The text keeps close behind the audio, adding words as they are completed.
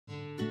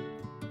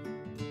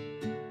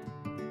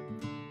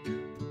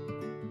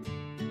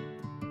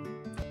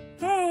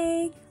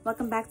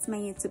Welcome back to my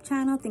YouTube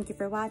channel. Thank you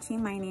for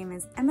watching. My name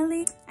is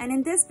Emily, and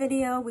in this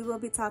video we will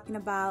be talking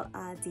about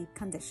deep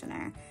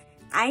conditioner.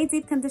 I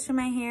deep condition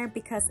my hair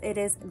because it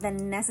is the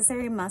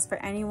necessary must for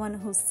anyone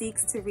who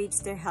seeks to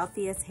reach their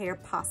healthiest hair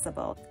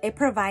possible. It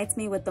provides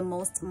me with the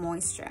most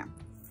moisture.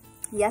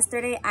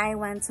 Yesterday I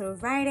went to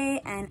Rite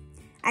Aid and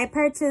I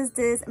purchased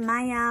this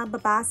Mielle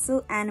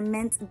Babassu and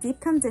Mint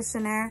deep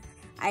conditioner.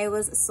 I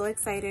was so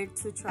excited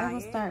to try it. I will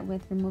start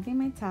with removing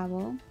my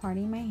towel,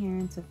 parting my hair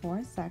into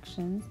 4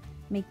 sections,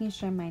 making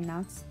sure my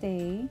knots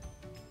stay,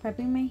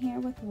 prepping my hair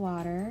with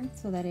water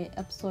so that it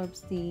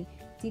absorbs the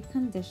deep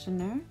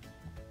conditioner.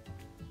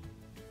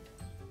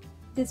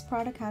 This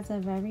product has a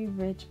very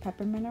rich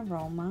peppermint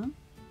aroma.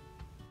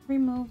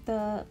 Remove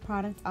the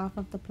product off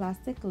of the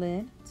plastic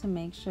lid to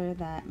make sure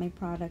that my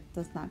product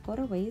does not go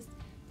to waste.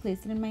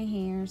 Place it in my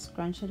hair,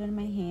 scrunch it in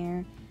my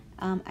hair.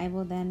 I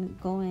will then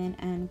go in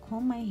and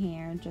comb my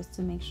hair just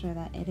to make sure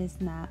that it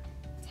is not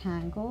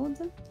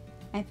tangled.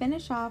 I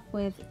finish off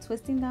with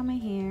twisting down my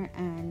hair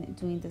and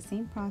doing the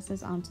same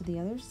process onto the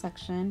other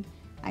section.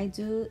 I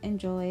do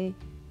enjoy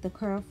the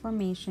curl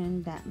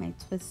formation that my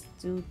twists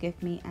do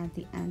give me at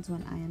the end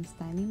when I am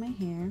styling my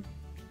hair.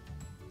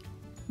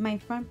 My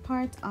front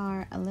parts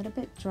are a little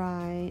bit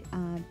dry.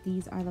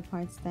 These are the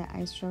parts that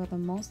I struggle the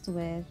most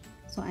with,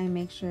 so I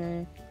make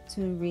sure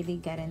to really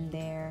get in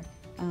there,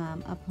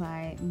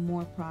 apply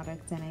more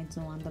product than I do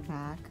on the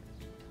back.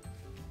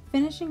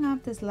 Finishing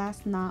off this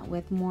last knot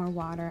with more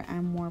water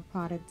and more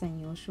product than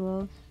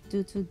usual,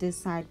 due to this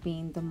side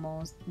being the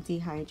most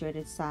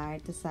dehydrated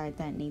side, the side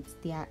that needs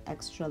that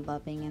extra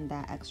loving and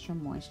that extra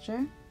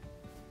moisture.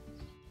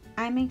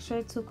 I make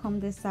sure to comb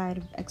this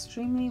side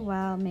extremely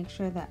well, make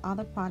sure that all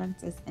the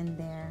product is in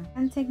there,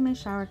 and take my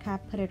shower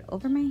cap, put it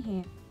over my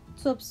hair.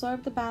 To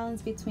absorb the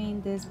balance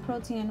between this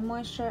protein and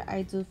moisture,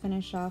 I do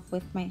finish off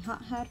with my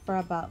hot head for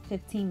about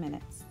 15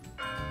 minutes.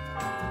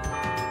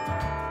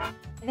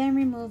 I then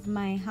remove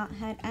my hot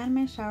head and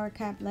my shower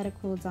cap, let it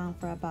cool down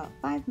for about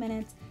 5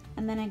 minutes,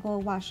 and then I go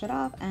wash it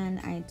off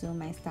and I do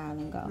my style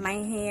and go. My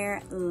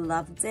hair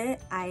loved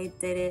it. I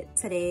did it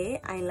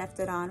today. I left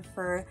it on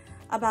for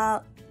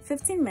about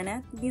 15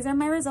 minutes. These are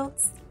my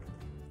results.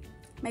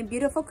 My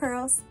beautiful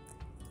curls.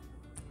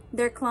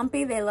 They're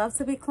clumpy. They love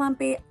to be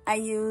clumpy. I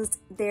used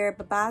their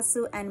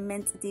Babassu and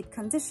Mint deep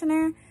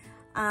conditioner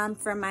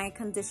for my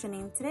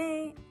conditioning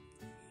today.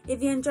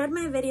 If you enjoyed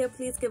my video,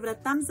 please give it a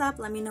thumbs up.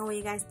 Let me know what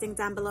you guys think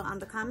down below on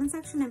the comment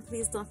section, and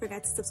please don't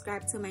forget to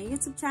subscribe to my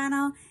YouTube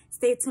channel.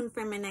 Stay tuned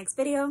for my next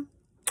video.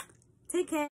 Take care.